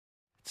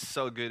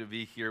So good to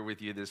be here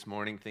with you this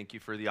morning. Thank you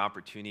for the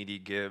opportunity,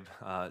 Gib,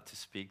 to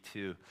speak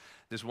to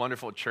this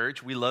wonderful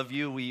church. We love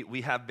you.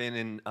 We have been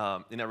in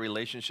a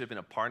relationship, in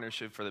a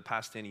partnership for the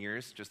past 10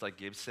 years, just like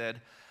Gib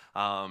said.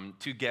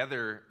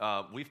 Together,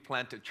 we've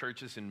planted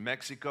churches in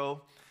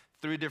Mexico,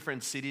 3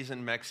 different cities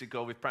in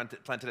Mexico. We've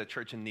planted a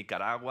church in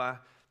Nicaragua,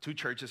 2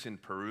 churches in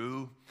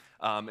Peru,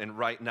 and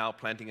right now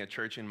planting a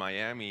church in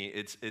Miami.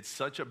 It's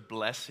such a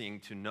blessing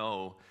to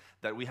know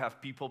that we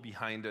have people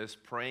behind us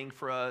praying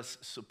for us,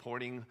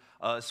 supporting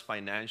us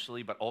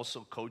financially, but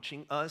also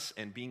coaching us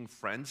and being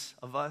friends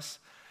of us.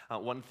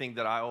 One thing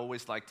that I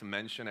always like to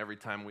mention every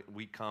time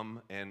we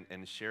come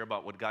and share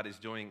about what God is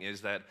doing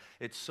is that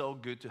it's so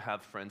good to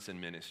have friends in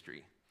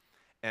ministry.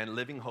 And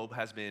Living Hope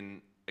has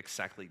been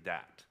exactly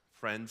that,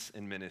 friends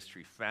in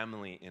ministry,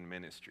 family in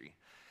ministry.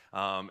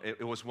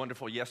 It was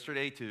wonderful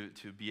yesterday to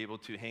be able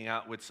to hang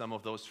out with some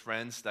of those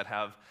friends that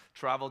have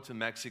traveled to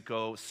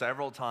Mexico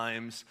several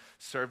times,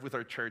 served with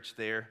our church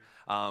there.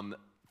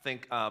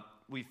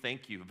 We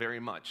thank you very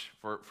much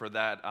for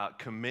that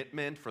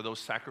commitment, for those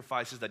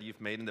sacrifices that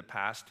you've made in the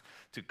past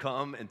to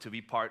come and to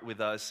be part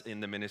with us in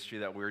the ministry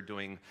that we're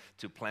doing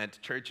to plant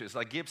churches.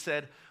 Like Gib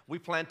said, we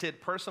planted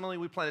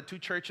 2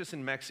 churches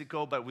in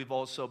Mexico, but we've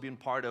also been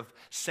part of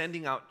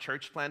sending out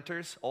church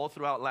planters all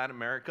throughout Latin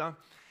America.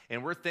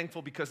 And we're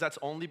thankful because that's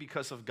only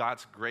because of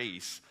God's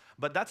grace,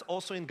 but that's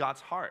also in God's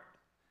heart.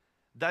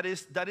 That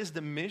is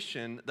the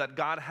mission that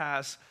God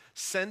has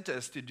sent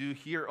us to do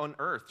here on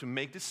earth, to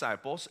make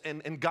disciples.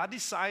 And God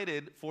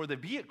decided for the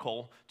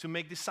vehicle to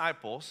make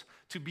disciples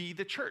to be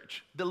the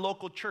church, the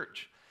local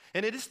church.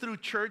 And it is through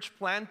church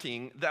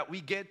planting that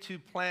we get to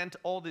plant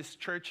all these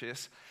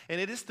churches.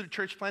 And it is through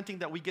church planting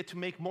that we get to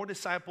make more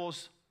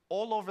disciples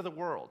all over the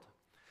world.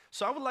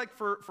 So I would like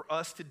for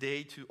us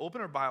today to open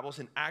our Bibles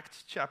in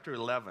Acts chapter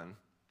 11.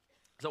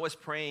 As I was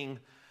praying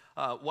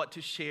what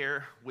to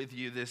share with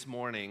you this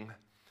morning,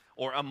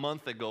 or a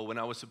month ago when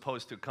I was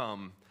supposed to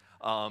come,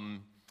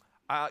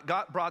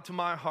 God brought to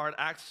my heart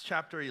Acts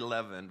chapter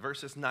 11,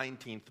 verses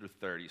 19 through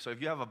 30. So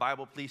if you have a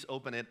Bible, please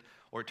open it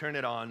or turn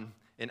it on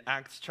in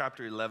Acts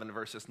chapter 11,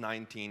 verses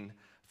 19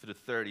 through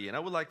 30. And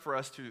I would like for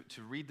us to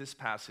read this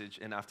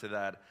passage, and after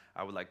that,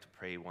 I would like to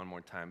pray one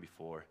more time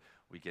before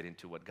we get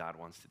into what God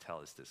wants to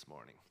tell us this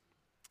morning.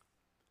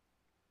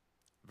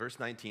 Verse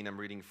 19, I'm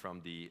reading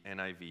from the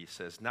NIV,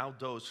 says, "Now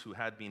those who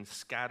had been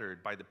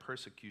scattered by the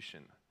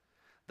persecution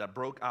that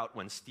broke out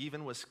when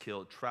Stephen was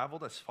killed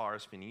traveled as far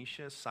as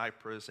Phoenicia,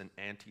 Cyprus, and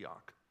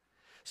Antioch,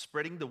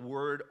 spreading the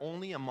word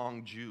only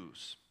among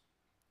Jews.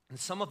 And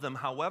some of them,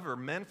 however,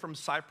 men from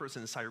Cyprus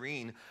and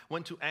Cyrene,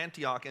 went to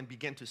Antioch and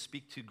began to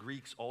speak to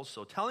Greeks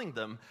also, telling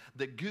them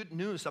the good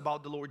news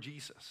about the Lord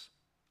Jesus.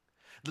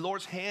 The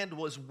Lord's hand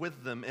was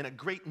with them, and a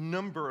great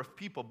number of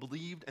people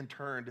believed and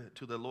turned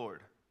to the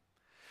Lord.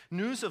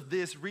 News of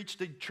this reached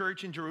the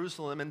church in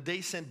Jerusalem, and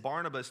they sent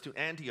Barnabas to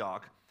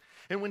Antioch.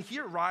 And when he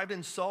arrived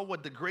and saw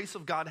what the grace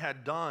of God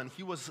had done,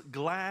 he was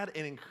glad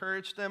and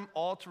encouraged them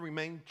all to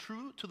remain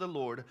true to the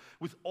Lord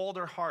with all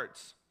their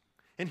hearts.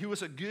 And he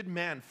was a good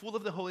man, full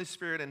of the Holy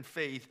Spirit and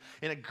faith,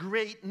 and a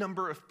great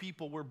number of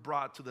people were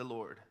brought to the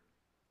Lord.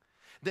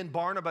 Then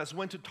Barnabas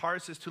went to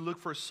Tarsus to look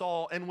for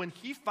Saul, and when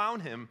he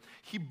found him,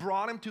 he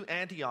brought him to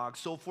Antioch.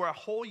 So for a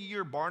whole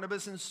year,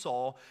 Barnabas and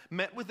Saul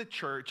met with the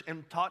church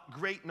and taught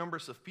great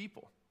numbers of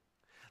people.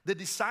 The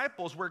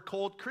disciples were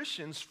called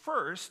Christians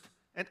first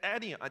at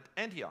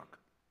Antioch.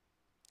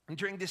 And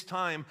during this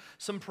time,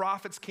 some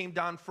prophets came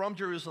down from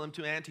Jerusalem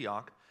to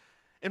Antioch,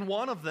 and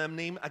one of them,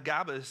 named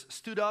Agabus,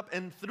 stood up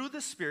and through the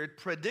Spirit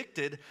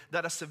predicted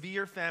that a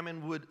severe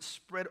famine would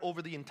spread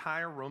over the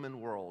entire Roman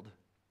world.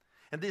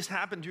 And this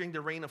happened during the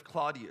reign of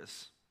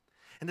Claudius.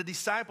 And the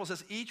disciples,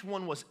 as each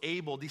one was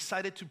able,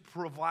 decided to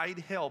provide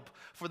help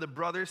for the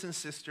brothers and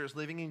sisters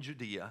living in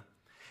Judea.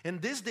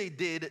 And this they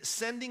did,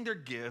 sending their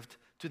gift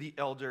to the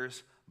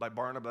elders by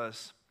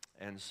Barnabas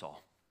and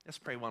Saul. Let's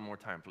pray one more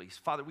time, please.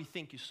 Father, we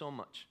thank you so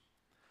much.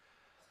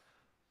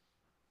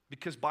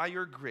 Because by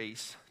your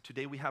grace,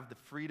 today we have the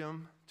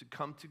freedom to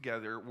come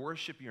together,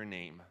 worship your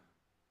name,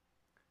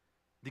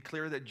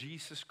 declare that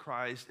Jesus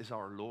Christ is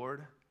our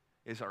Lord,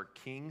 is our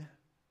King,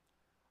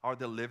 our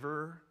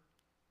deliverer.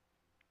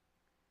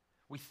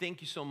 We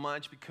thank you so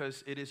much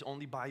because it is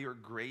only by your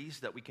grace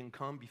that we can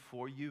come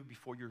before you,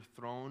 before your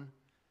throne,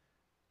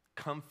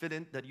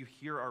 confident that you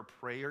hear our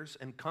prayers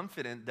and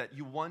confident that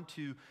you want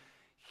to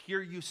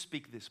hear you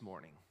speak this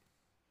morning.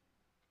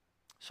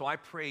 So I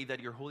pray that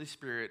your Holy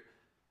Spirit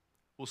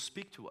will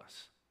speak to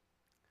us,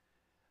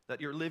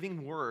 that your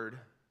living word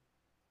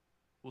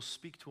will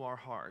speak to our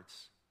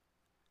hearts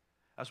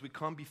as we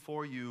come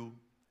before you,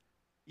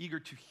 eager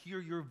to hear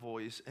your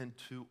voice and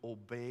to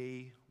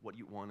obey what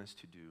you want us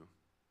to do.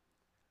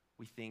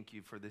 We thank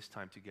you for this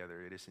time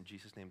together. It is in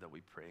Jesus' name that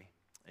we pray.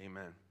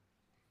 Amen.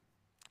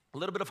 A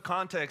little bit of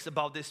context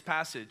about this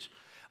passage.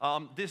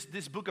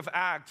 This book of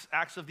Acts,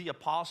 Acts of the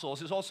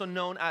Apostles, is also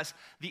known as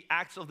the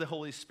Acts of the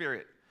Holy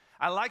Spirit.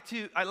 I like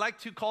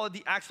to call it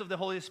the Acts of the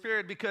Holy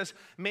Spirit because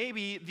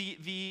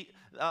maybe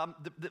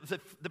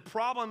the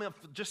problem of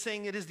just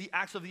saying it is the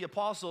Acts of the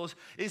Apostles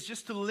is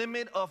just to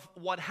limit of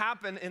what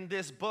happened in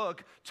this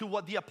book to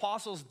what the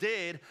apostles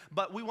did.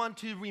 But we want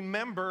to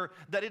remember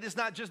that it is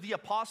not just the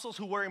apostles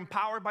who were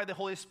empowered by the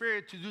Holy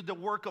Spirit to do the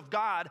work of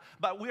God,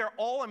 but we are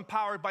all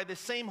empowered by the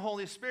same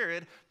Holy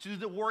Spirit to do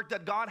the work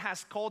that God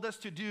has called us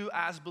to do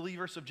as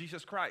believers of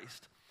Jesus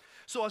Christ.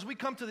 So as we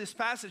come to this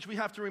passage, we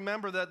have to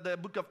remember that the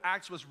book of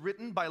Acts was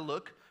written by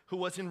Luke, who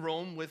was in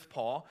Rome with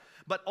Paul.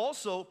 But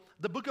also,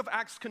 the book of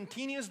Acts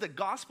continues the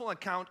gospel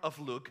account of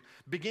Luke,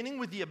 beginning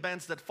with the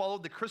events that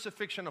followed the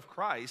crucifixion of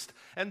Christ.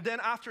 And then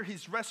after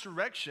his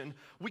resurrection,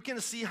 we can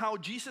see how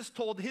Jesus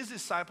told his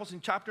disciples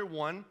in chapter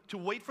 1 to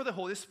wait for the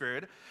Holy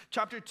Spirit.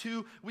 Chapter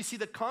 2, we see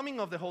the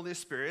coming of the Holy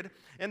Spirit.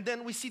 And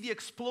then we see the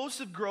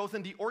explosive growth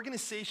and the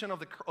organization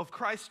of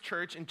Christ's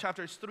church in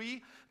chapters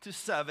 3 to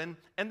 7.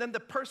 And then the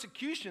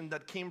persecution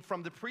that came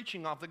from the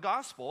preaching of the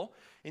gospel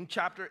in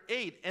chapter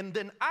 8. And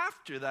then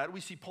after that,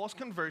 we see Paul's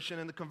conversion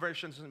and the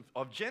conversions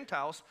of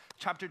Gentiles,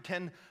 chapter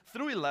 10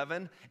 through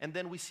 11. And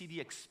then we see the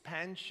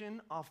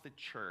expansion of the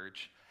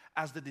church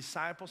as the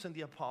disciples and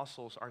the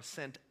apostles are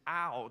sent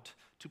out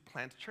to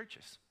plant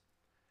churches.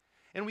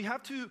 And we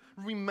have to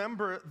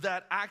remember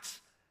that Acts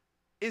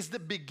is the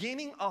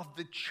beginning of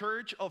the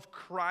church of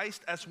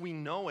Christ as we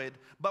know it.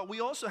 But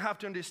we also have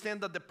to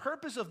understand that the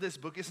purpose of this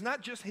book is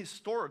not just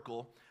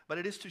historical, but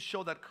it is to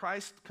show that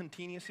Christ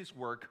continues his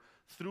work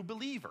through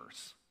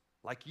believers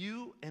like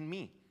you and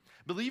me.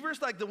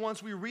 Believers like the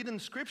ones we read in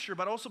Scripture,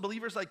 but also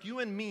believers like you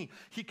and me.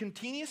 He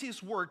continues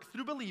his work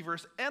through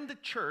believers and the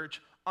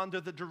church under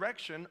the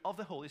direction of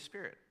the Holy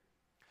Spirit.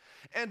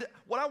 And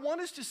what I want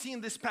us to see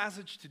in this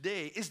passage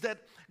today is that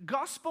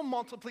gospel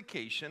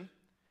multiplication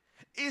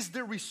is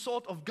the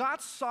result of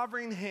God's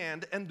sovereign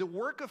hand and the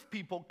work of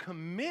people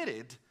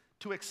committed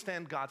to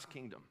extend God's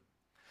kingdom.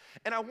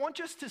 And I want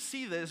us to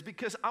see this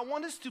because I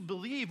want us to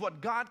believe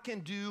what God can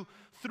do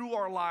through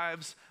our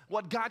lives,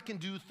 what God can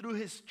do through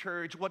his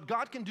church, what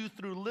God can do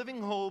through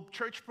Living Hope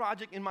Church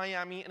Project in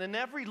Miami and in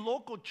every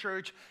local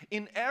church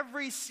in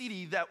every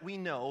city that we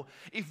know.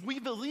 If we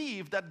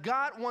believe that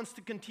God wants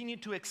to continue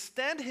to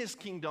extend his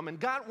kingdom and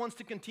God wants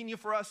to continue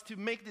for us to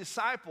make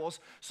disciples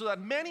so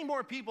that many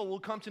more people will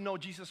come to know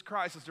Jesus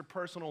Christ as their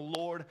personal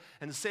Lord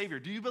and Savior.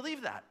 Do you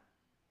believe that?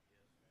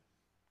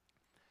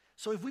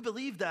 So if we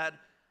believe that,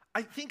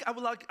 I think I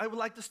would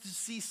like us to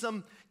see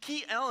some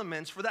key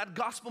elements for that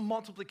gospel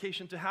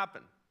multiplication to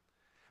happen.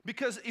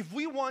 Because if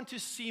we want to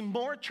see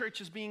more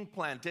churches being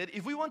planted,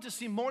 if we want to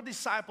see more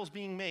disciples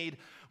being made,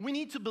 we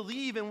need to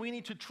believe and we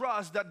need to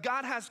trust that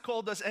God has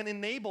called us and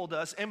enabled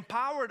us,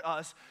 empowered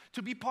us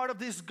to be part of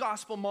this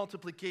gospel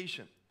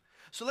multiplication.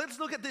 So let's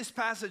look at this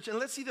passage and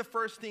let's see the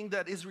first thing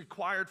that is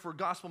required for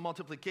gospel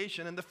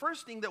multiplication. And the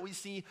first thing that we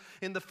see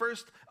in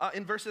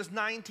in verses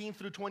 19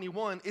 through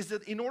 21 is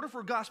that in order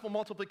for gospel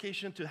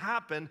multiplication to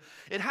happen,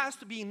 it has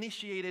to be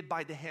initiated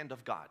by the hand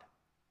of God.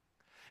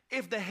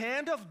 If the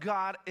hand of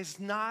God is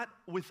not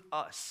with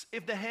us,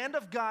 if the hand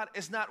of God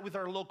is not with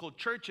our local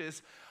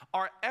churches,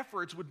 our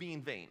efforts would be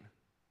in vain.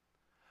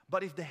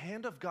 But if the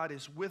hand of God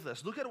is with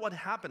us, look at what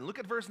happened. Look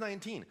at verse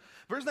 19.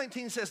 Verse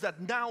 19 says that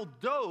now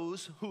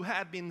those who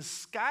had been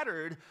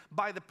scattered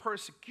by the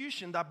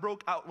persecution that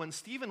broke out when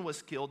Stephen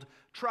was killed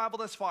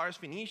traveled as far as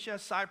Phoenicia,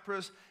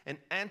 Cyprus, and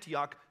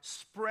Antioch,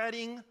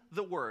 spreading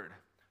the word.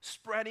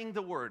 Spreading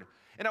the word.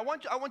 And I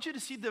want you to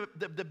see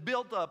the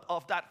build-up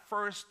of that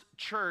first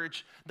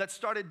church that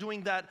started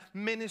doing that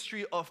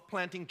ministry of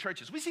planting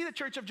churches. We see the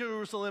Church of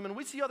Jerusalem and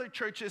we see other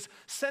churches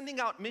sending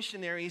out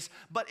missionaries,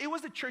 but it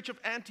was the Church of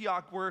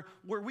Antioch where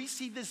we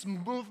see this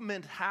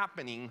movement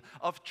happening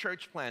of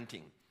church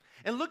planting.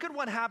 And look at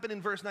what happened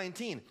in verse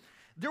 19.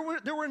 There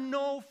were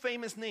no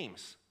famous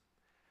names.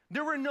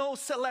 There were no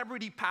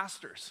celebrity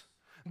pastors.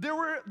 There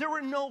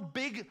were no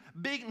big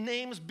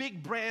names,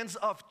 big brands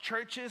of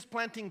churches,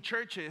 planting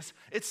churches.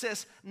 It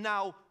says,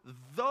 now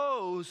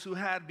those who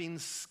had been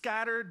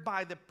scattered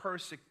by the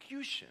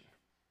persecution.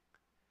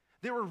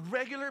 They were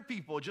regular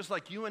people just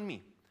like you and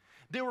me.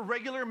 They were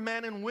regular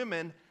men and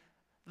women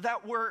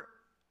that were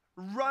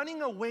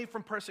running away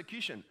from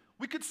persecution.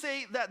 We could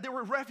say that they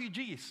were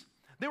refugees.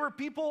 There were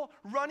people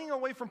running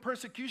away from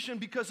persecution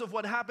because of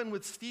what happened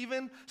with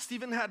Stephen.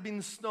 Stephen had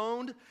been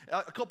stoned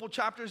a couple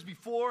chapters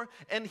before,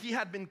 and he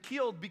had been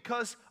killed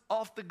because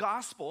of the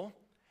gospel.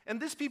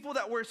 And these people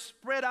that were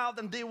spread out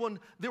and they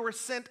were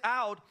sent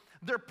out,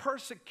 their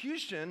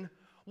persecution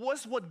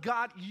was what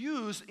God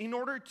used in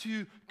order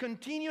to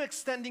continue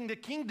extending the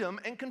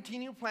kingdom and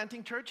continue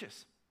planting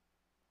churches.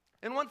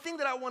 And one thing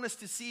that I want us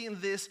to see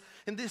in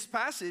this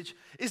passage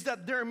is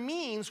that their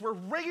means were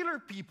regular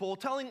people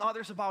telling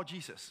others about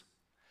Jesus.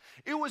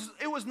 It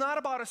was not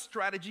about a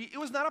strategy. It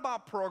was not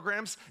about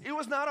programs. It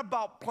was not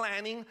about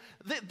planning.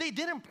 They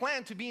didn't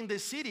plan to be in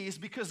these cities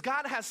because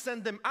God has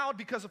sent them out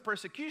because of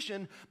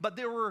persecution, but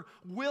they were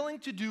willing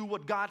to do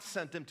what God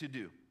sent them to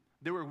do.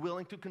 They were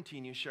willing to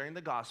continue sharing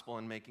the gospel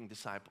and making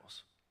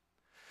disciples.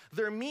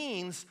 Their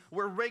means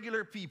were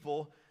regular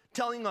people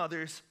telling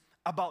others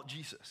about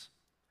Jesus.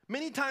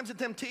 Many times the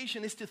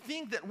temptation is to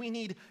think that we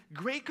need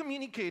great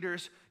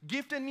communicators,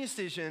 gifted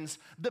musicians,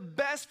 the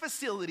best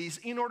facilities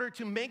in order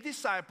to make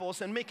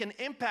disciples and make an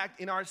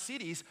impact in our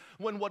cities,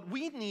 when what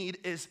we need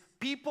is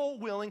people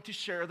willing to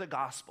share the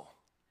gospel.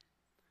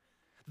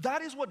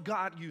 That is what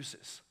God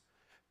uses.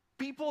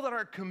 People that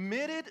are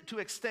committed to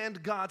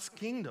extend God's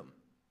kingdom.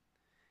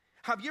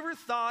 Have you ever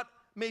thought,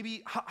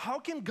 maybe, how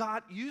can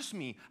God use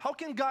me? How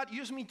can God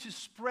use me to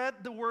spread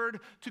the word,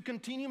 to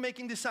continue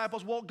making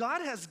disciples? Well,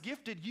 God has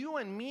gifted you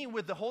and me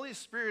with the Holy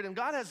Spirit, and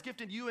God has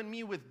gifted you and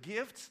me with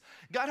gifts.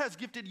 God has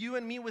gifted you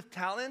and me with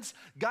talents.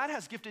 God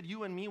has gifted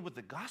you and me with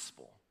the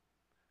gospel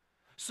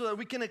so that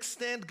we can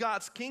extend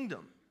God's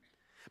kingdom.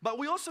 But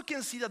we also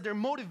can see that their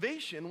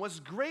motivation was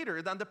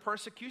greater than the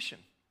persecution.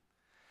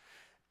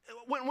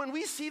 When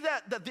we see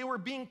that they were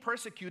being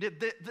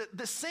persecuted,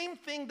 the same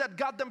thing that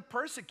got them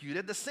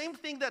persecuted, the same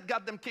thing that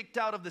got them kicked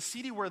out of the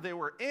city where they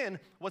were in,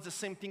 was the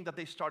same thing that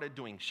they started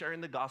doing, sharing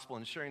the gospel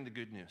and sharing the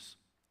good news.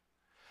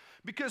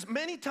 Because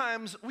many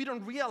times we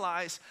don't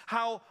realize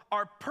how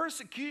our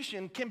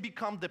persecution can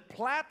become the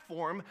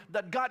platform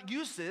that God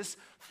uses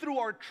through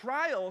our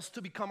trials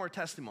to become our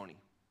testimony.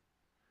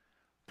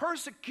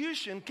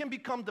 Persecution can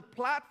become the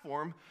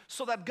platform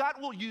so that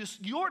God will use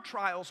your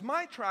trials,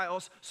 my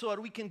trials, so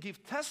that we can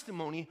give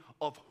testimony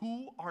of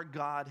who our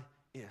God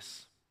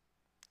is.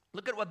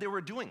 Look at what they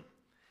were doing.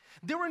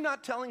 They were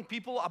not telling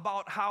people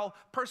about how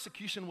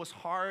persecution was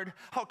hard,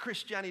 how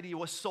Christianity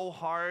was so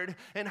hard,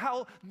 and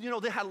how,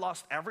 they had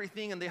lost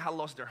everything, and they had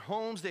lost their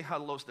homes, they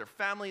had lost their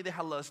family, they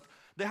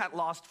had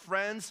lost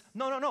friends.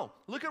 No.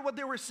 Look at what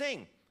they were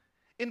saying.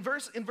 In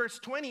verse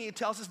 20, it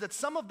tells us that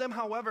some of them,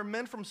 however,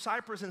 men from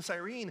Cyprus and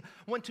Cyrene,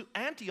 went to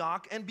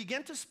Antioch and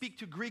began to speak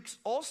to Greeks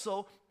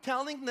also,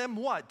 telling them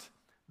what?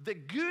 The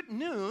good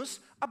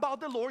news about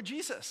the Lord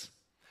Jesus.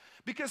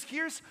 Because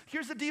here's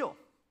the deal.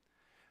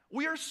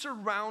 We are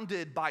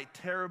surrounded by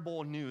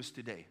terrible news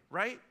today,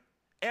 right?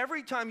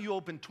 Every time you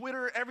open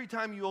Twitter, every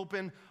time you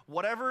open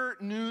whatever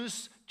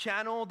news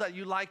channel that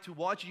you like to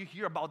watch, you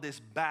hear about this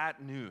bad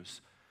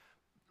news.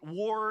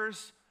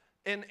 Wars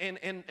and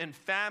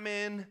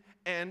famine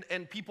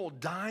and people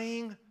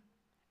dying.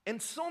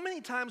 And so many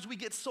times we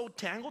get so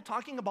tangled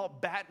talking about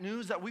bad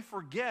news that we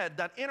forget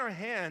that in our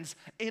hands,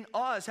 in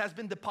us, has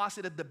been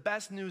deposited the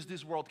best news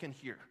this world can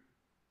hear.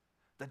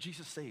 That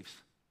Jesus saves.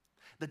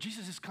 That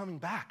Jesus is coming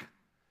back.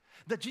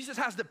 That Jesus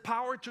has the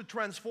power to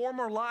transform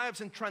our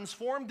lives and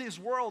transform this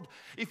world.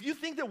 If you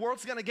think the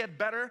world's gonna get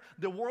better,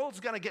 the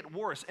world's gonna get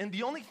worse. And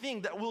the only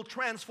thing that will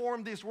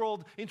transform this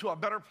world into a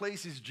better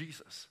place is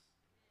Jesus.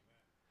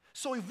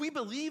 So if we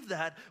believe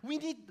that, we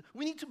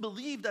need to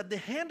believe that the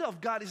hand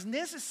of God is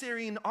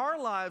necessary in our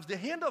lives. The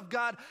hand of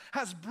God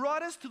has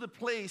brought us to the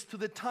place, to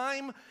the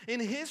time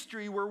in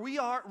history where we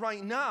are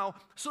right now,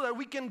 so that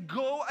we can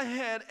go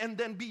ahead and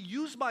then be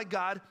used by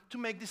God to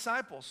make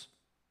disciples.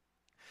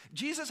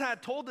 Jesus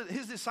had told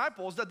his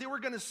disciples that they were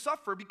going to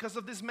suffer because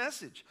of this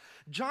message.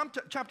 John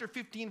chapter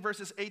 15,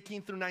 verses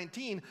 18 through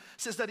 19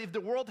 says that if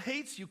the world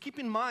hates you, keep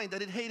in mind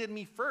that it hated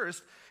me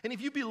first. And if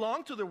you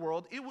belong to the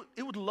world,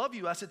 it would love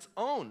you as its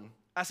own,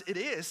 as it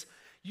is.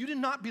 You did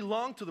not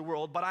belong to the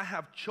world, but I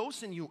have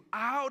chosen you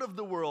out of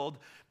the world.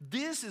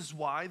 This is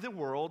why the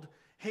world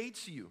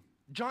hates you.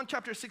 John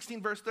chapter 16,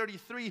 verse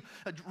 33,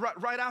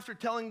 right after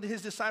telling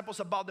his disciples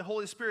about the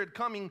Holy Spirit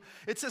coming,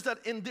 it says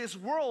that in this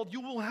world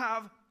you will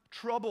have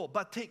trouble,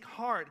 but take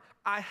heart,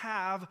 I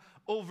have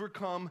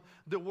overcome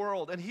the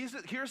world. And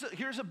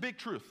here's a big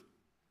truth.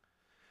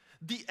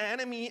 The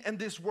enemy and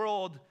this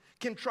world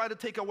can try to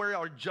take away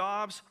our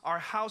jobs, our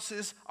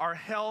houses, our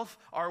health,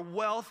 our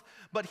wealth,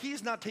 but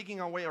he's not taking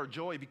away our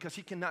joy, because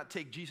he cannot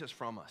take Jesus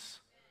from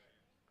us.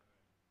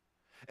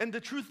 And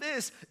the truth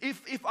is,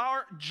 if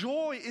our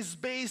joy is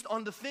based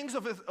on the things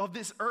of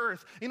this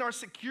earth, in our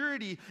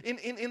security,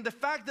 in the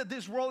fact that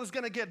this world is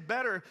going to get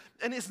better,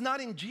 and it's not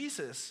in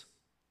Jesus,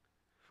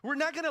 we're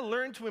not going to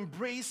learn to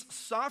embrace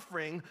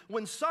suffering,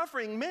 when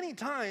suffering, many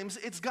times,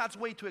 it's God's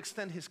way to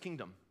extend his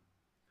kingdom.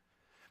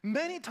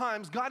 Many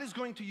times, God is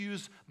going to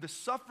use the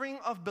suffering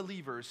of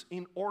believers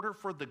in order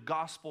for the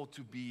gospel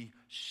to be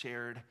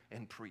shared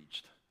and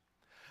preached.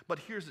 But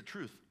here's the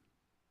truth.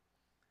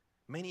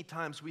 Many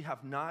times, we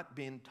have not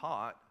been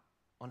taught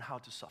on how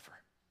to suffer.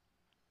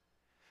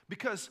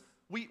 Because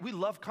we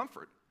love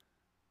comfort.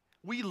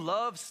 We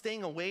love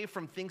staying away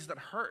from things that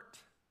hurt.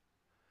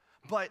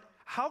 But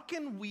how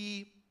can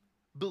we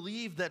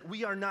believe that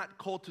we are not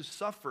called to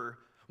suffer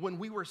when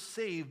we were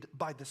saved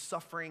by the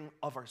suffering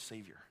of our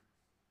Savior?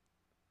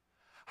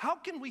 How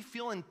can we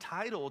feel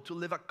entitled to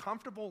live a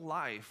comfortable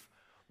life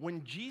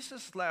when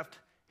Jesus left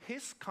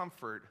his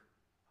comfort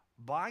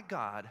by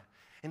God,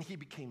 and he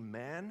became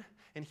man,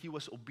 and he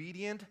was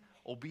obedient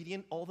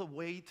all the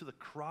way to the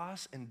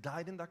cross, and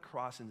died in that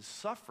cross and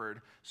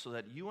suffered so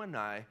that you and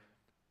I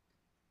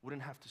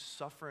wouldn't have to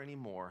suffer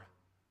anymore,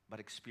 but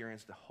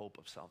experience the hope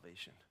of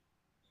salvation?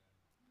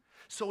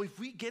 So if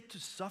we get to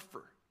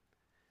suffer,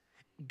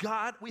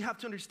 we have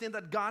to understand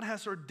that God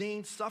has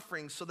ordained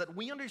suffering so that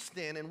we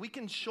understand and we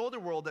can show the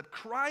world that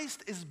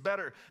Christ is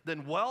better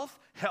than wealth,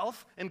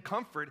 health, and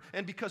comfort.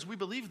 And because we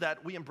believe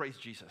that, we embrace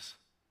Jesus.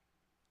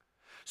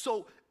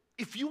 So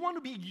if you want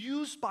to be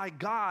used by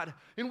God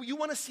and you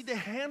want to see the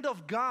hand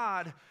of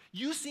God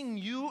using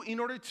you in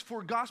order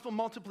for gospel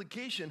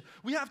multiplication,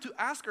 we have to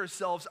ask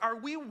ourselves, are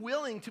we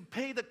willing to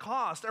pay the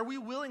cost? Are we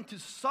willing to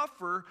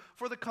suffer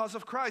for the cause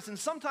of Christ? And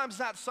sometimes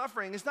that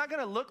suffering is not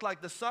going to look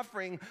like the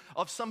suffering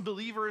of some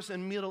believers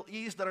in Middle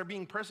East that are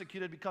being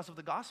persecuted because of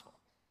the gospel.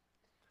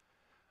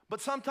 But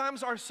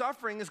sometimes our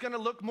suffering is going to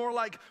look more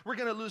like we're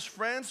going to lose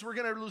friends, we're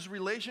going to lose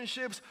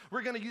relationships,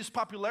 we're going to use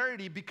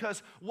popularity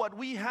because what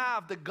we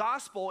have, the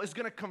gospel, is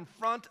going to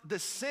confront the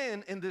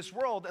sin in this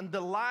world, and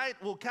the light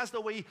will cast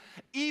away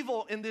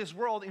evil in this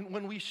world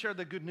when we share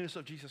the good news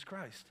of Jesus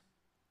Christ.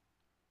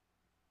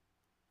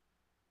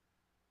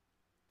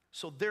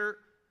 So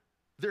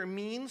their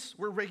means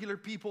were regular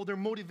people, their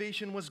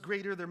motivation was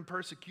greater than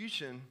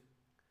persecution,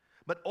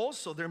 but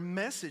also their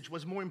message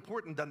was more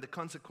important than the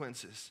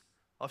consequences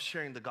of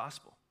sharing the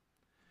gospel.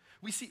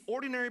 We see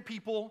ordinary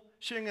people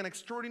sharing an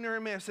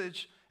extraordinary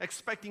message,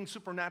 expecting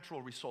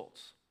supernatural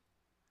results.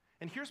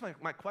 And here's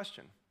my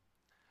question.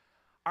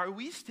 Are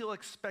we still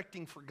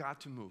expecting for God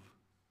to move?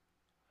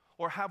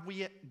 Or have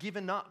we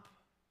given up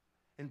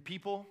in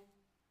people,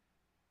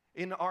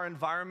 in our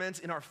environments,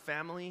 in our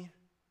family?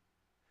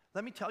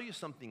 Let me tell you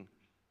something.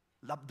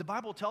 The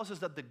Bible tells us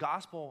that the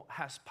gospel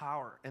has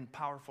power and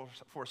power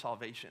for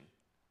salvation.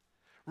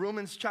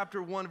 Romans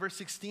chapter 1, verse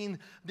 16,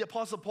 the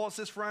Apostle Paul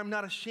says, "For I am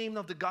not ashamed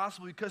of the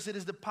gospel, because it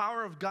is the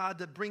power of God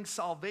that brings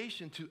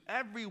salvation to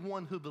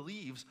everyone who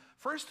believes,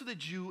 first to the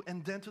Jew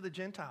and then to the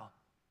Gentile."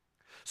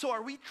 So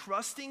are we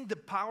trusting the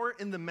power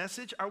in the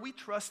message? Are we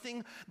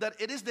trusting that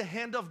it is the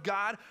hand of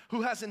God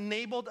who has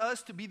enabled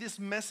us to be these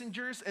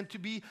messengers and to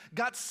be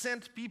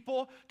God-sent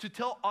people to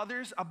tell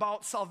others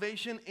about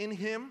salvation in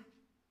Him?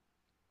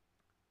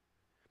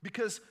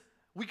 Because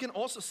we can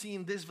also see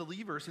in these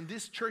believers, in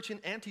this church in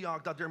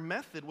Antioch, that their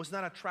method was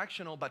not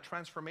attractional but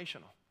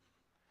transformational.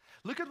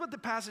 Look at what the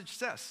passage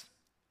says.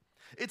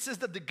 It says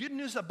that the good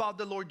news about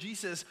the Lord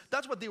Jesus,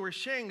 that's what they were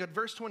sharing at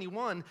verse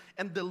 21,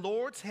 and the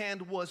Lord's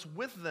hand was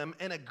with them,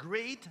 and a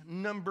great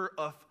number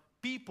of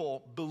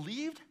people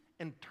believed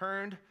and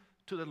turned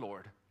to the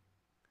Lord.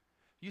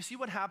 You see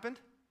what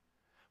happened?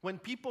 When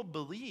people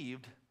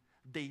believed,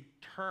 they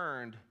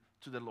turned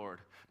to the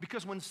Lord.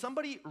 Because when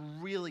somebody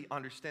really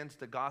understands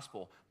the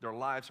gospel, their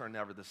lives are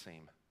never the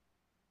same.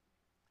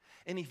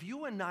 And if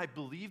you and I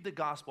believe the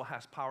gospel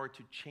has power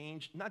to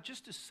change, not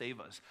just to save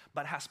us,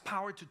 but has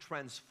power to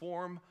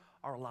transform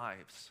our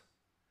lives,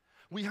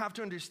 we have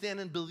to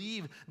understand and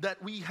believe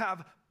that we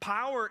have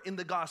power in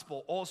the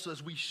gospel also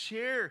as we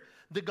share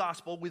the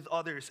gospel with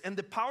others. And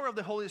the power of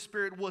the Holy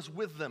Spirit was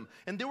with them.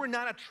 And they were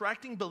not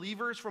attracting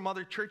believers from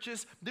other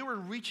churches. They were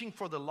reaching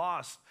for the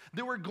lost.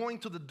 They were going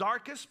to the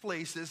darkest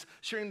places,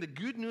 sharing the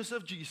good news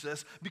of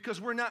Jesus,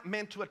 because we're not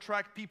meant to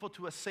attract people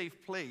to a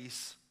safe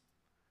place,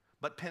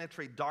 but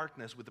penetrate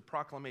darkness with the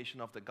proclamation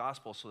of the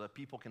gospel so that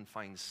people can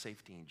find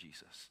safety in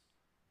Jesus.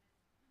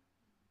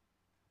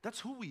 That's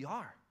who we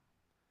are.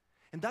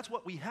 And that's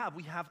what we have.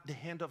 We have the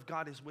hand of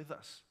God is with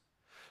us.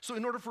 So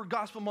in order for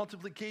gospel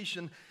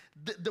multiplication,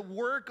 the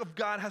work of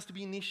God has to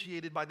be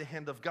initiated by the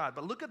hand of God.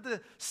 But look at the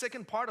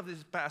second part of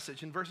this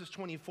passage in verses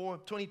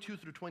 22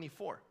 through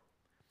 24.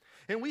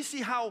 And we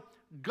see how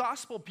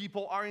gospel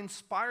people are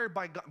inspired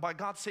by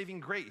God's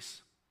saving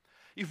grace.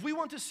 If we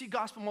want to see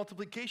gospel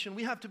multiplication,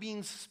 we have to be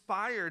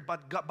inspired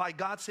by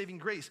God's saving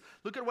grace.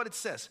 Look at what it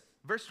says.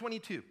 Verse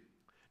 22.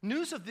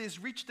 News of this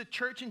reached the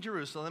church in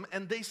Jerusalem,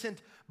 and they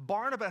sent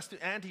Barnabas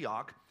to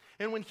Antioch.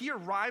 And when he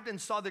arrived and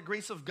saw the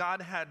grace of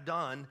God had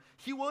done,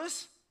 he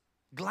was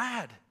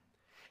glad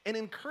and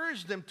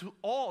encouraged them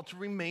all to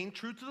remain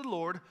true to the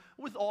Lord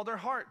with all their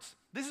hearts.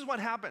 This is what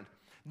happened.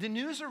 The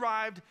news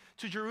arrived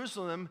to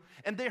Jerusalem,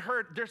 and they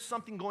heard there's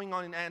something going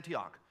on in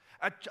Antioch.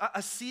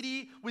 A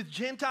city with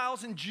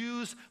Gentiles and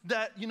Jews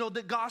that,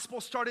 the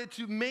gospel started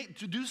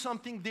to do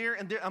something there,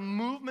 and a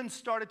movement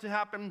started to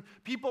happen.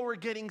 People were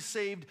getting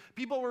saved.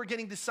 People were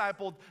getting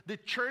discipled. The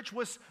church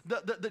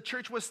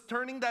was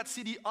turning that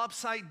city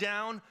upside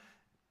down.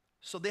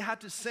 So they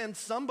had to send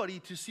somebody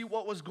to see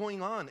what was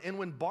going on. And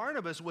when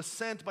Barnabas was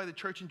sent by the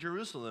church in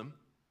Jerusalem,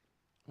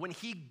 when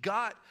he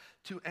got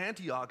to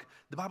Antioch,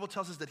 the Bible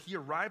tells us that he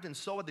arrived and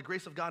saw what the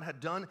grace of God had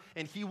done,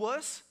 and he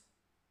was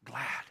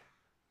glad.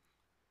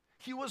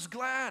 He was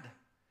glad.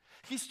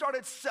 He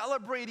started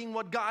celebrating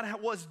what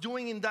God was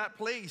doing in that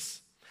place.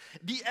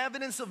 The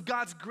evidence of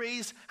God's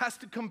grace has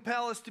to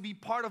compel us to be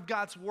part of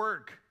God's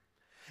work.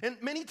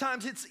 And many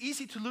times it's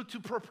easy to look to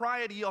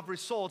propriety of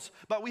results,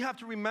 but we have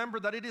to remember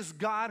that it is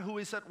God who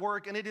is at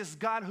work, and it is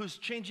God who's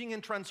changing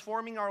and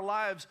transforming our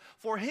lives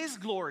for His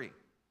glory,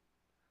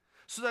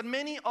 so that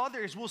many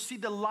others will see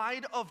the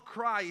light of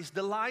Christ,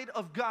 the light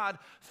of God,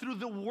 through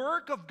the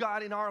work of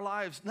God in our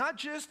lives, not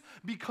just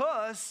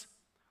because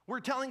we're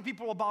telling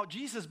people about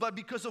Jesus, but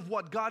because of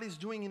what God is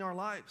doing in our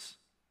lives.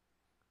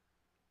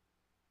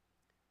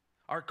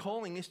 Our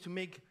calling is to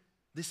make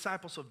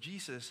disciples of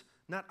Jesus,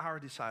 not our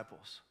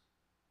disciples.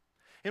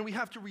 And we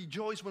have to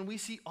rejoice when we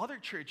see other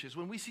churches,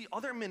 when we see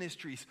other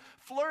ministries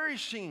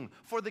flourishing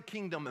for the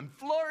kingdom and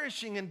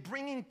flourishing and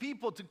bringing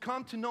people to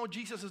come to know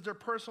Jesus as their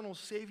personal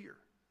Savior.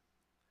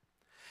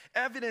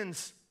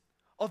 Evidence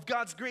of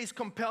God's grace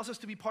compels us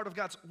to be part of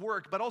God's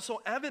work, but also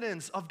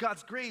evidence of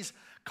God's grace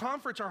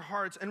comforts our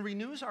hearts and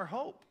renews our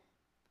hope.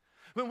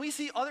 When we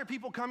see other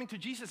people coming to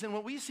Jesus and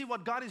when we see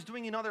what God is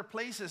doing in other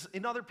places,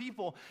 in other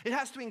people, it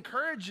has to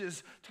encourage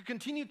us to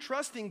continue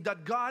trusting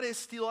that God is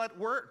still at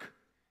work.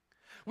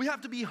 We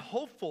have to be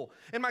hopeful.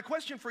 And my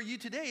question for you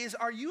today is,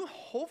 are you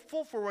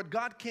hopeful for what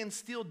God can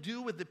still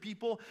do with the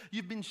people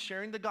you've been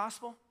sharing the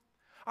gospel?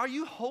 Are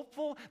you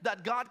hopeful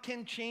that God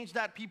can change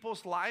that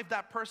people's life,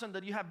 that person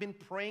that you have been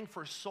praying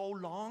for so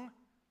long?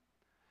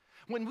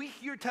 When we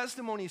hear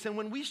testimonies and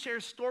when we share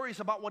stories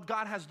about what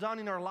God has done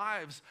in our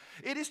lives,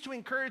 it is to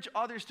encourage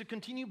others to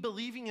continue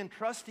believing and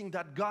trusting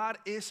that God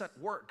is at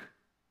work.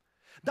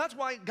 That's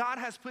why God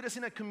has put us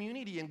in a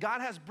community and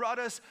God has brought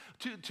us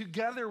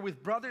together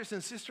with brothers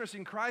and sisters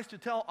in Christ to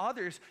tell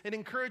others and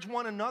encourage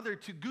one another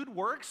to good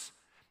works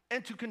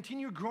and to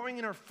continue growing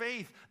in our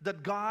faith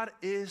that God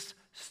is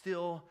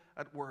still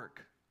at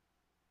work.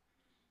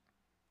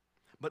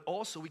 But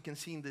also we can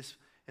see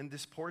in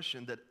this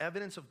portion that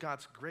evidence of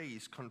God's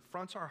grace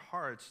confronts our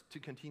hearts to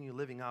continue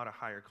living out a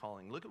higher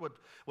calling. Look at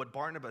what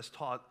Barnabas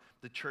taught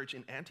the church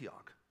in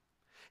Antioch.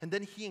 And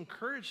then he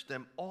encouraged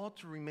them all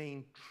to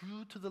remain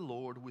true to the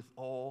Lord with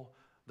all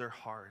their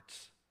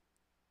hearts.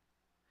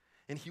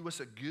 And he was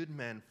a good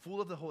man, full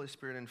of the Holy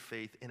Spirit and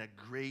faith, and a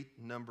great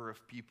number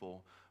of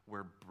people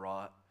were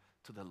brought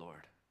to the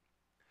Lord.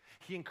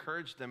 He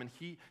encouraged them and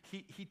he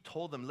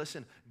told them,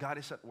 listen, God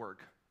is at work,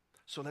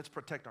 so let's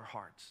protect our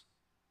hearts.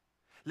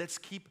 Let's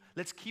keep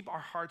our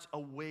hearts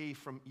away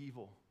from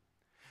evil.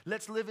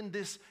 Let's live in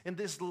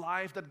this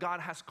life that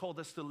God has called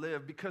us to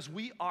live, because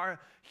we are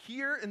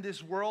here in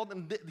this world,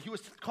 and he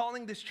was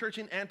calling this church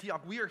in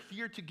Antioch. We are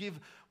here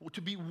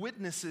to be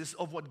witnesses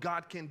of what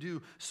God can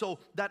do. So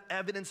that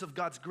evidence of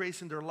God's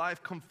grace in their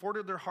life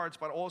comforted their hearts,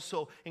 but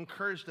also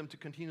encouraged them to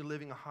continue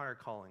living a higher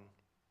calling.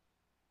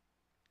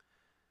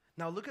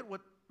 Now look at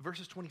what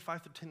verses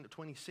 25 to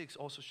 26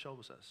 also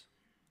shows us.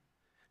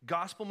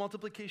 Gospel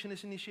multiplication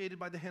is initiated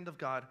by the hand of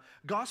God.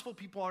 Gospel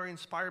people are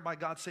inspired by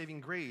God's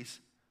saving grace.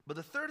 But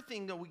the third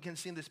thing that we can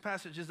see in this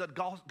passage is that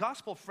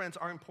gospel friends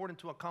are important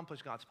to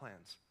accomplish God's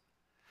plans.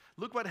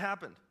 Look what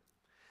happened.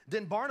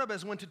 Then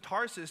Barnabas went to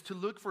Tarsus to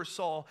look for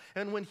Saul,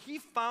 and when he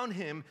found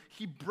him,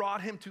 he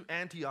brought him to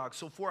Antioch.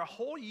 So for a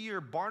whole year,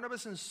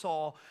 Barnabas and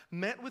Saul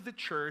met with the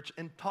church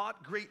and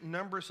taught great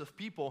numbers of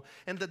people,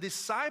 and the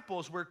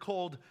disciples were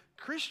called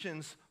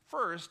Christians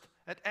first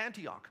at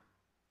Antioch.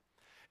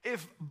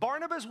 If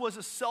Barnabas was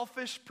a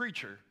selfish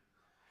preacher,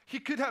 he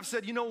could have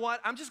said, you know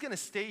what, I'm just going to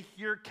stay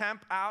here,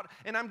 camp out,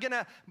 and I'm going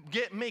to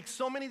make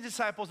so many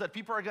disciples that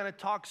people are going to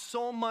talk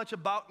so much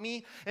about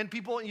me, and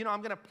people,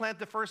 I'm going to plant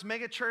the first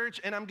mega church,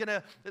 and I'm going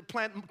to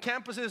plant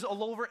campuses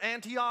all over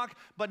Antioch.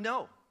 But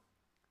no,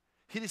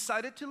 he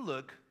decided to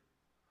look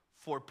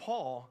for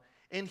Paul,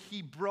 and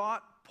he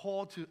brought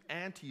Paul to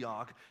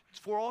Antioch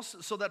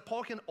so that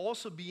Paul can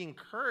also be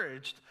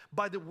encouraged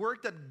by the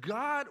work that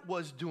God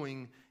was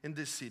doing in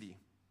this city.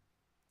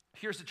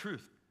 Here's the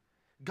truth.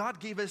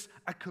 God gave us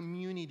a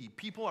community,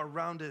 people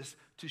around us,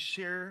 to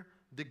share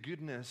the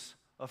goodness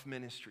of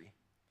ministry.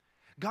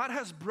 God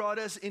has brought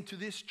us into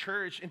this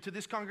church, into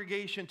this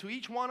congregation, to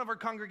each one of our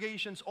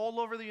congregations all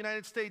over the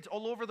United States,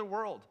 all over the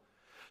world,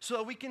 so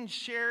that we can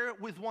share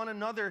with one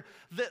another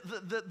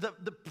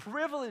the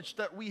privilege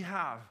that we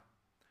have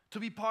to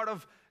be part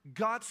of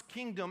God's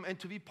kingdom and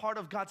to be part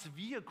of God's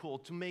vehicle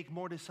to make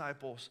more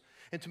disciples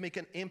and to make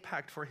an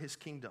impact for His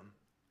kingdom.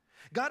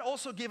 God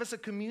also gave us a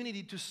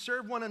community to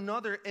serve one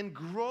another and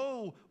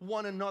grow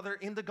one another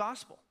in the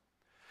gospel.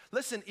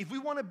 Listen, if we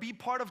want to be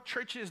part of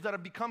churches that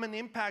have become an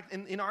impact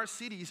in our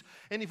cities,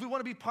 and if we want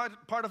to be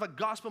part of a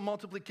gospel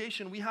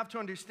multiplication, we have to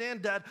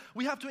understand that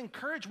we have to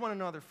encourage one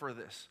another for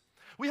this.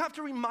 We have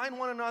to remind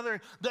one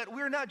another that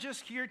we're not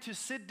just here to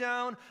sit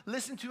down,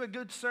 listen to a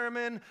good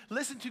sermon,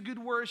 listen to good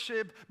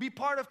worship, be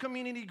part of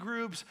community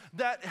groups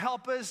that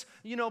help us,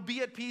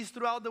 be at peace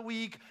throughout the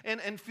week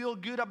and feel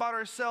good about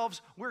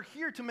ourselves. We're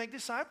here to make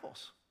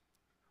disciples.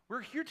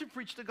 We're here to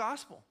preach the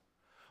gospel.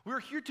 We're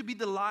here to be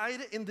the light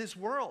in this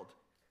world.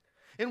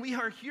 And we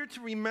are here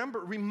to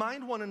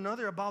remind one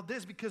another about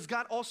this, because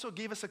God also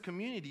gave us a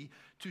community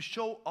to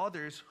show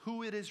others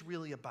who it is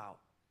really about.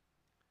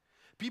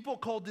 People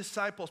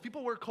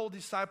were called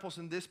disciples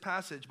in this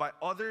passage by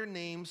other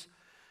names,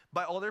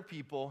 by other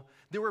people.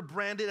 They were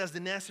branded as the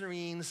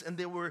Nazarenes, and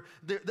it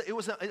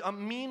was a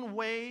mean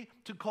way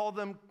to call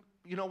them,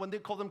 when they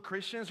called them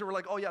Christians, they were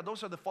like, oh yeah,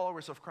 those are the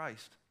followers of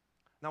Christ.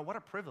 Now what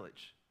a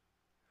privilege.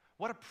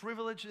 What a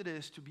privilege it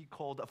is to be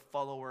called a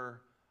follower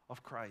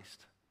of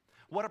Christ.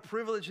 What a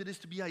privilege it is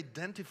to be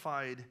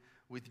identified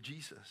with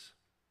Jesus.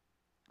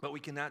 But we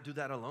cannot do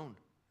that alone.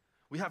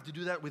 We have to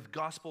do that with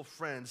gospel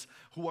friends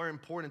who are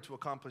important to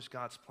accomplish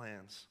God's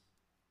plans.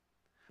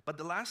 But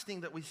the last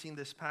thing that we see in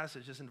this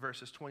passage is in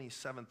verses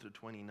 27 through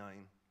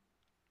 29.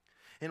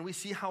 And we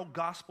see how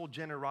gospel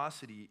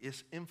generosity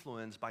is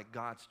influenced by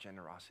God's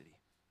generosity.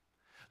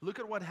 Look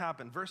at what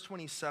happened. Verse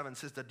 27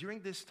 says that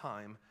during this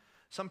time,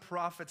 some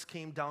prophets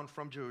came down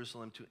from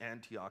Jerusalem to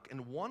Antioch,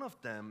 and one of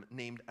them,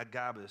 named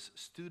Agabus,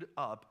 stood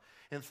up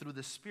and through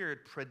the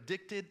Spirit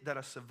predicted that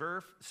a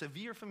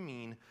severe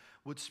famine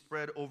would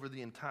spread over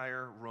the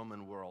entire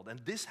Roman world. And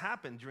this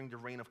happened during the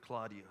reign of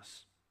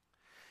Claudius.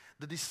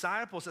 The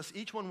disciples, as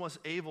each one was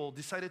able,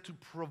 decided to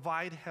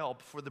provide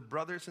help for the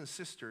brothers and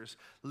sisters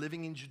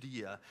living in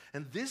Judea.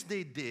 And this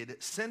they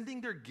did,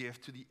 sending their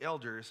gift to the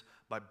elders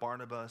by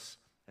Barnabas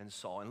and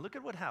Saul. And look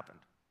at what happened.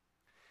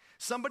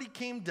 Somebody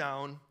came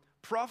down,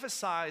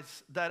 prophesied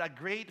that a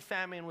great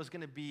famine was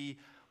going to be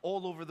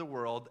all over the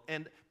world.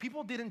 And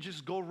people didn't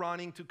just go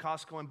running to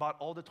Costco and bought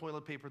all the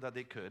toilet paper that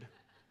they could.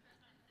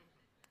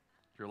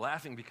 You're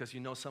laughing because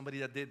you know somebody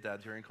that did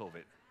that during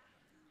COVID.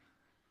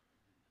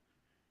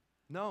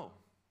 No,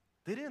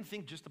 they didn't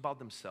think just about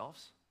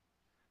themselves.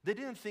 They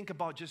didn't think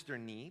about just their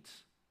needs.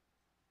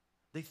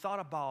 They thought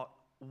about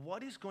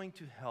what is going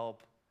to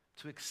help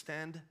to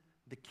extend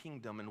the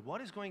kingdom and what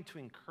is going to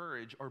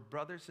encourage our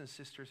brothers and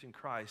sisters in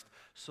Christ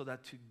so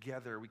that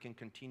together we can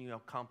continue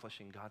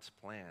accomplishing God's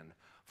plan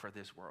for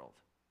this world.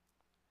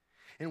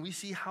 And we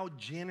see how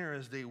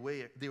generous they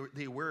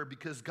were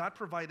because God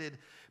provided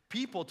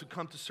people to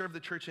come to serve the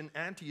church in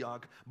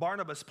Antioch,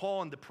 Barnabas,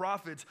 Paul, and the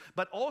prophets,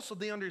 but also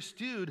they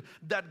understood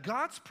that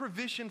God's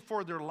provision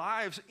for their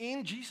lives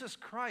in Jesus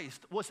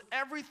Christ was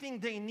everything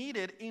they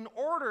needed in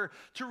order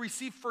to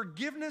receive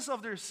forgiveness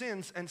of their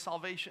sins and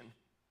salvation.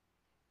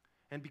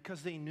 And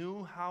because they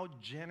knew how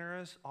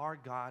generous our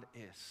God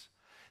is,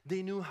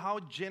 they knew how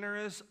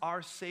generous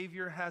our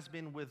Savior has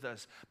been with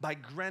us by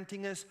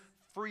granting us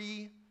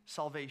free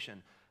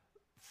salvation.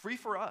 Free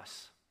for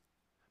us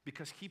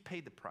because He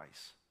paid the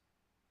price.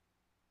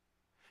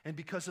 And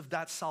because of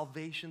that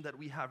salvation that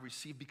we have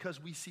received,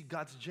 because we see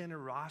God's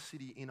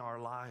generosity in our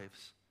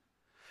lives,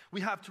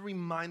 we have to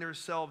remind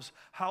ourselves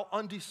how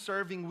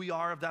undeserving we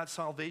are of that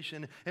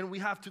salvation, and we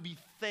have to be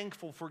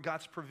thankful for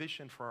God's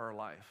provision for our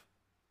life.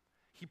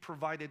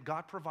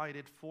 God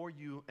provided for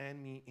you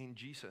and me in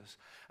Jesus,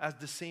 as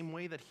the same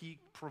way that He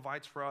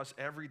provides for us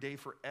every day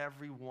for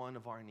every one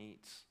of our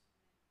needs.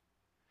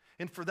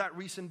 And for that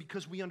reason,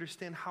 because we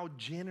understand how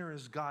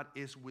generous God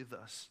is with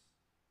us,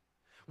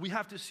 we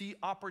have to see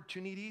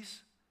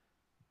opportunities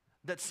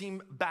that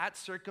seem bad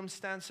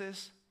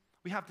circumstances.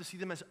 We have to see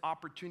them as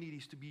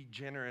opportunities to be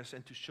generous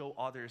and to show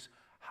others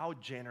how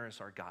generous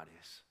our God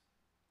is.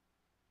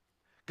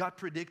 God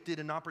predicted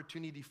an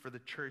opportunity for the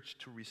church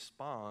to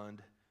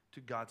respond to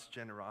God's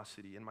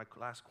generosity. And my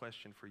last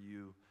question for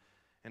you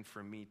and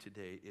for me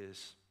today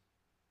is,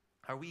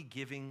 are we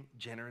giving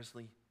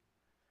generously?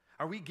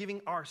 Are we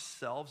giving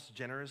ourselves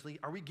generously?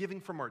 Are we giving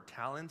from our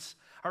talents?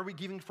 Are we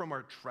giving from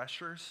our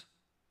treasures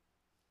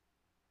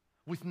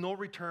with no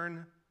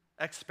return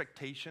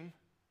expectation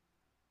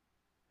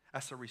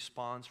as a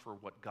response for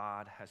what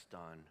God has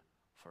done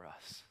for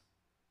us?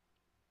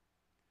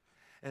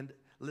 And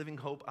Living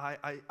Hope,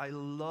 I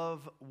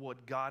love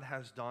what God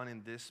has done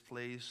in this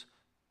place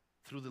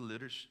through the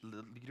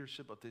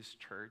leadership of this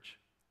church.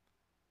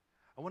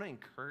 I want to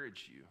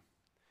encourage you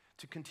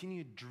to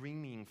continue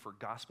dreaming for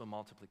gospel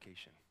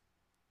multiplication.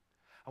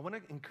 I want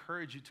to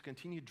encourage you to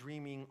continue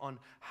dreaming on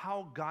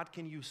how God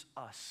can use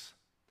us,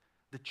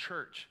 the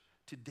church,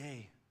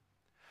 today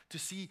to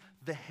see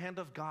the hand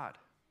of God,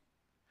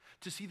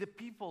 to see the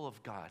people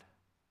of God,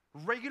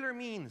 regular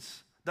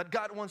means that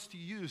God wants to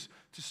use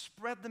to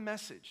spread the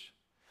message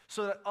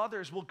so that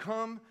others will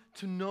come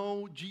to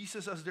know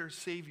Jesus as their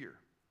Savior,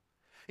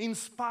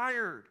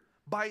 inspired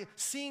by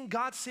seeing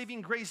God's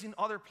saving grace in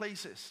other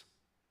places,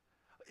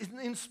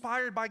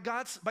 inspired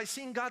by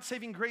seeing God's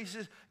saving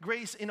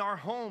grace in our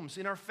homes,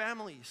 in our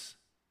families,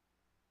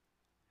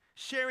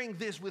 sharing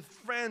this with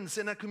friends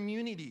in a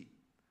community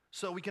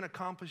so we can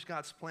accomplish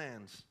God's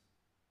plans,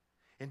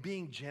 and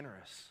being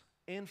generous,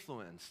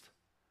 influenced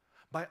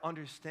by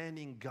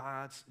understanding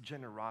God's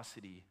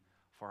generosity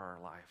for our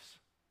lives.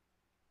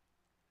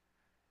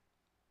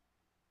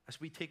 As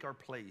we take our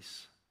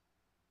place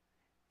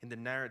in the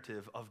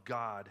narrative of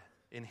God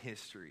in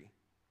history,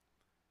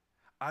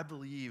 I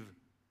believe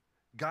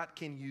God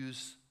can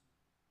use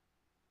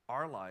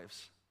our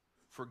lives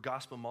for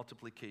gospel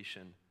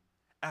multiplication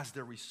as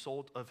the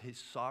result of His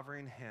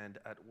sovereign hand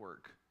at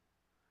work,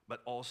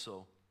 but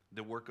also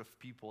the work of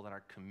people that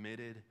are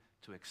committed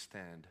to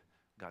extend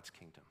God's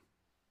kingdom.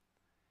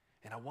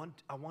 And I want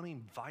to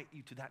invite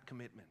you to that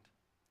commitment.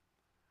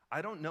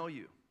 I don't know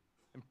you,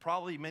 and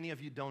probably many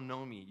of you don't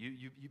know me.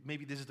 You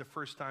maybe this is the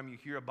first time you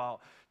hear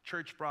about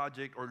Church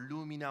Project or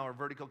Lumina or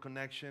Vertical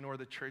Connection or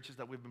the churches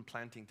that we've been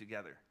planting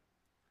together.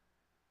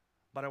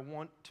 But I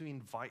want to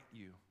invite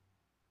you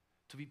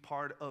to be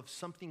part of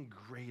something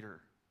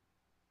greater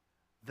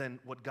than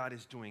what God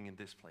is doing in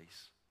this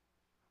place.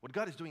 What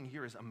God is doing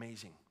here is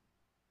amazing.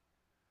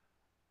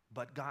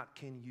 But God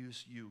can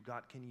use you,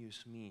 God can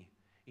use me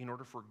in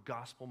order for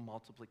gospel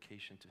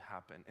multiplication to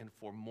happen and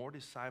for more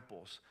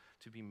disciples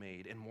to be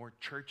made and more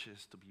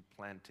churches to be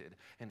planted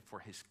and for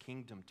his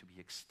kingdom to be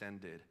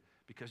extended,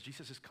 because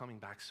Jesus is coming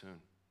back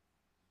soon.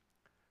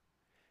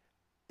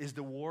 Is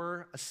the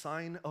war a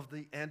sign of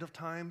the end of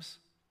times?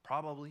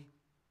 Probably.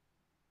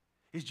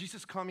 Is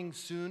Jesus coming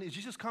soon? Is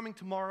Jesus coming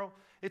tomorrow?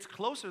 It's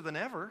closer than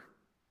ever.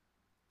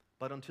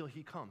 But until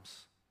he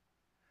comes,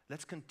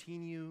 let's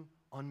continue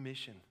on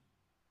mission.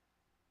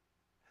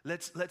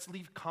 Let's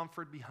leave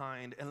comfort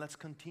behind and let's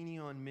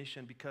continue on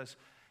mission, because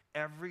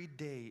every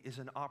day is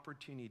an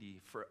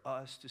opportunity for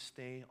us to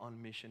stay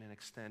on mission and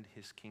extend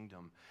his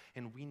kingdom.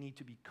 And we need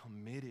to be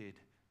committed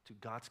to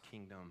God's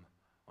kingdom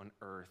on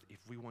earth if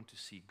we want to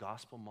see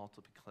gospel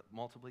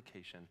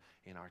multiplication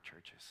in our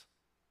churches.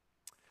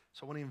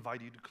 So I want to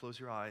invite you to close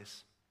your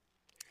eyes,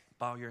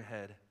 bow your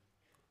head.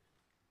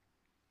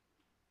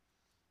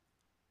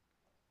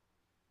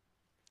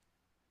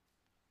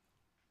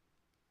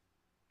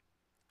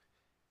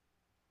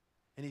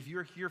 And if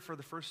you're here for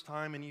the first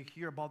time and you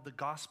hear about the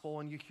gospel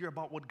and you hear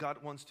about what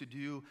God wants to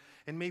do,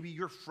 and maybe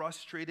you're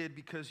frustrated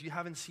because you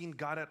haven't seen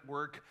God at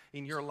work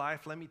in your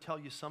life, let me tell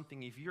you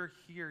something. If you're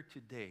here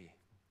today,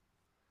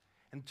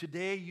 and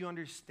today you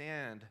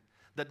understand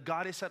that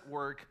God is at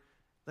work,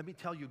 let me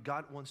tell you,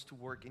 God wants to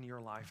work in your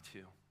life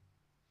too.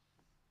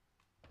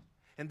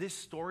 And this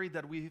story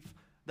that we've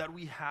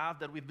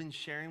been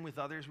sharing with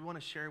others, we want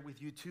to share it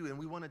with you too. And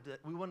we want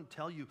to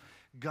tell you,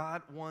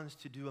 God wants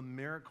to do a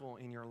miracle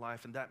in your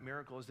life, and that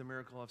miracle is the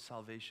miracle of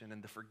salvation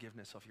and the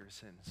forgiveness of your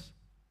sins.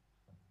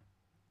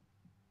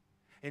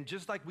 And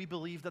just like we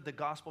believe that the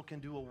gospel can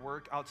do a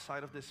work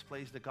outside of this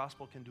place, the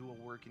gospel can do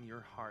a work in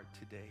your heart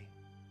today.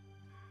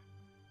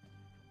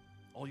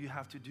 All you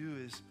have to do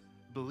is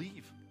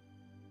believe.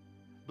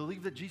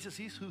 Believe that Jesus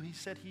is who he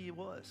said he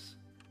was.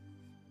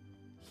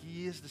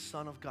 He is the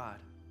Son of God.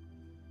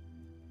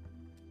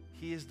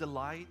 He is the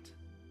light.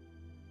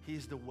 He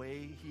is the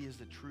way. He is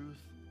the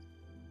truth.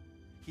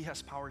 He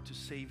has power to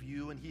save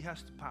you, and he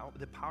has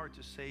the power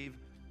to save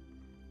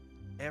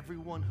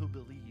everyone who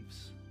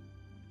believes.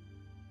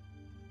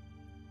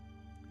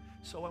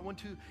 So I want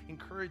to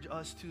encourage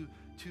us to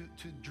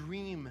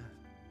dream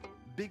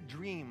big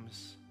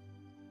dreams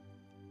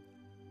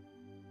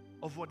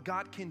of what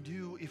God can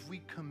do if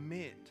we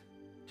commit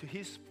to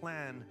his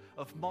plan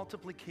of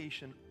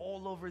multiplication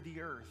all over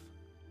the earth.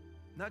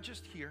 Not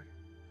just here,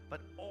 but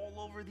all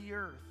over the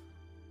earth.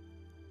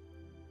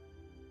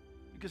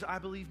 Because I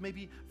believe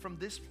maybe from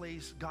this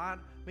place, God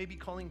may be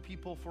calling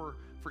people for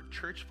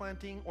church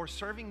planting or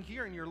serving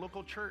here in your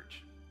local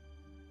church.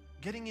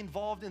 Getting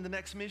involved in the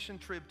next mission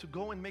trip to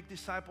go and make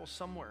disciples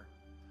somewhere.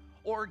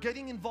 Or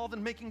getting involved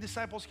in making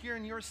disciples here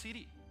in your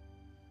city.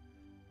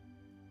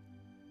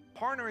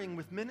 Partnering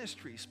with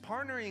ministries,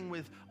 partnering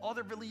with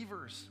other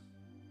believers.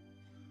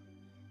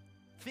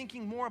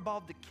 Thinking more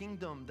about the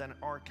kingdom than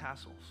our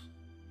castles.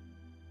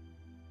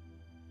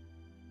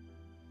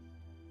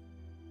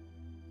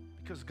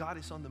 Because God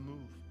is on the move.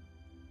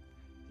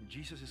 And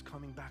Jesus is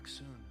coming back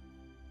soon.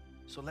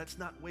 So let's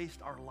not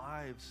waste our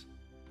lives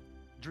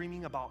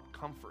dreaming about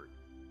comfort.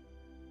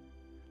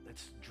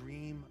 Let's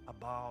dream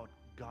about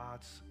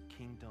God's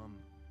kingdom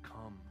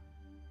come.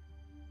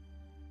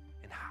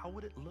 And how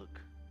would it look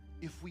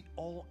if we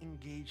all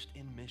engaged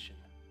in mission,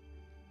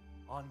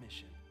 on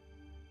mission,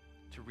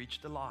 to reach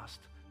the lost,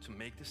 to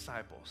make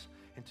disciples,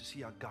 and to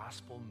see a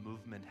gospel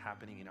movement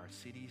happening in our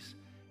cities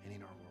and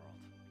in our world?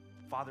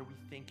 Father, we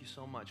thank you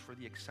so much for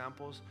the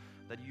examples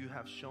that you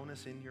have shown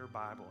us in your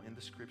Bible, in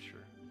the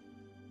scripture,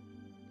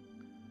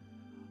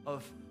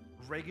 of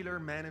regular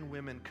men and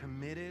women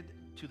committed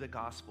to the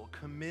gospel,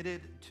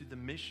 committed to the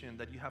mission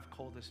that you have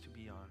called us to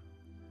be on.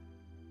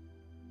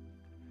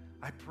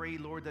 I pray,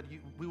 Lord, that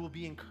we will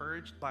be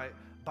encouraged by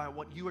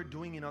what you are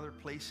doing in other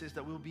places,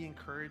 that we will be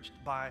encouraged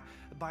by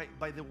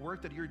the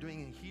work that you're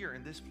doing in here,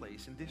 in this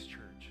place, in this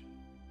church.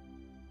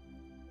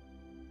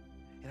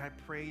 And I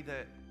pray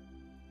that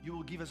you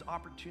will give us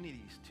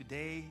opportunities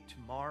today,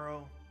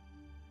 tomorrow,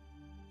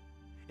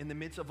 in the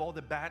midst of all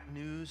the bad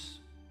news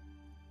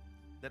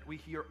that we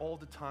hear all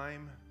the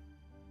time,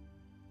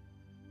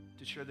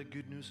 to share the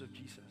good news of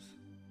Jesus,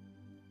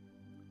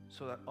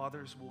 so that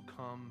others will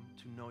come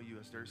to know you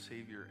as their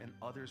Savior, and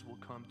others will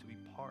come to be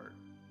part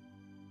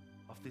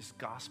of this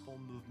gospel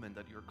movement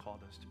that you're called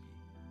us to be.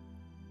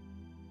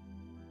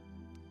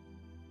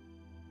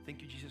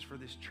 Thank you, Jesus, for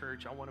this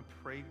church. I want to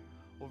pray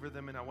over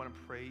them, and I want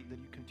to pray that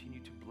you continue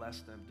to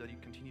bless them, that you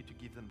continue to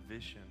give them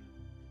vision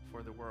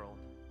for the world.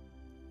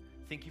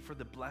 Thank you for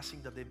the blessing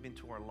that they've been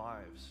to our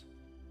lives.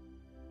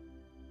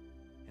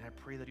 And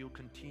I pray that you'll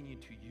continue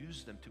to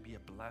use them to be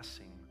a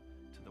blessing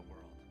to the world.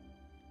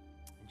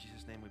 In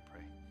Jesus' name we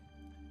pray.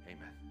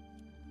 Amen.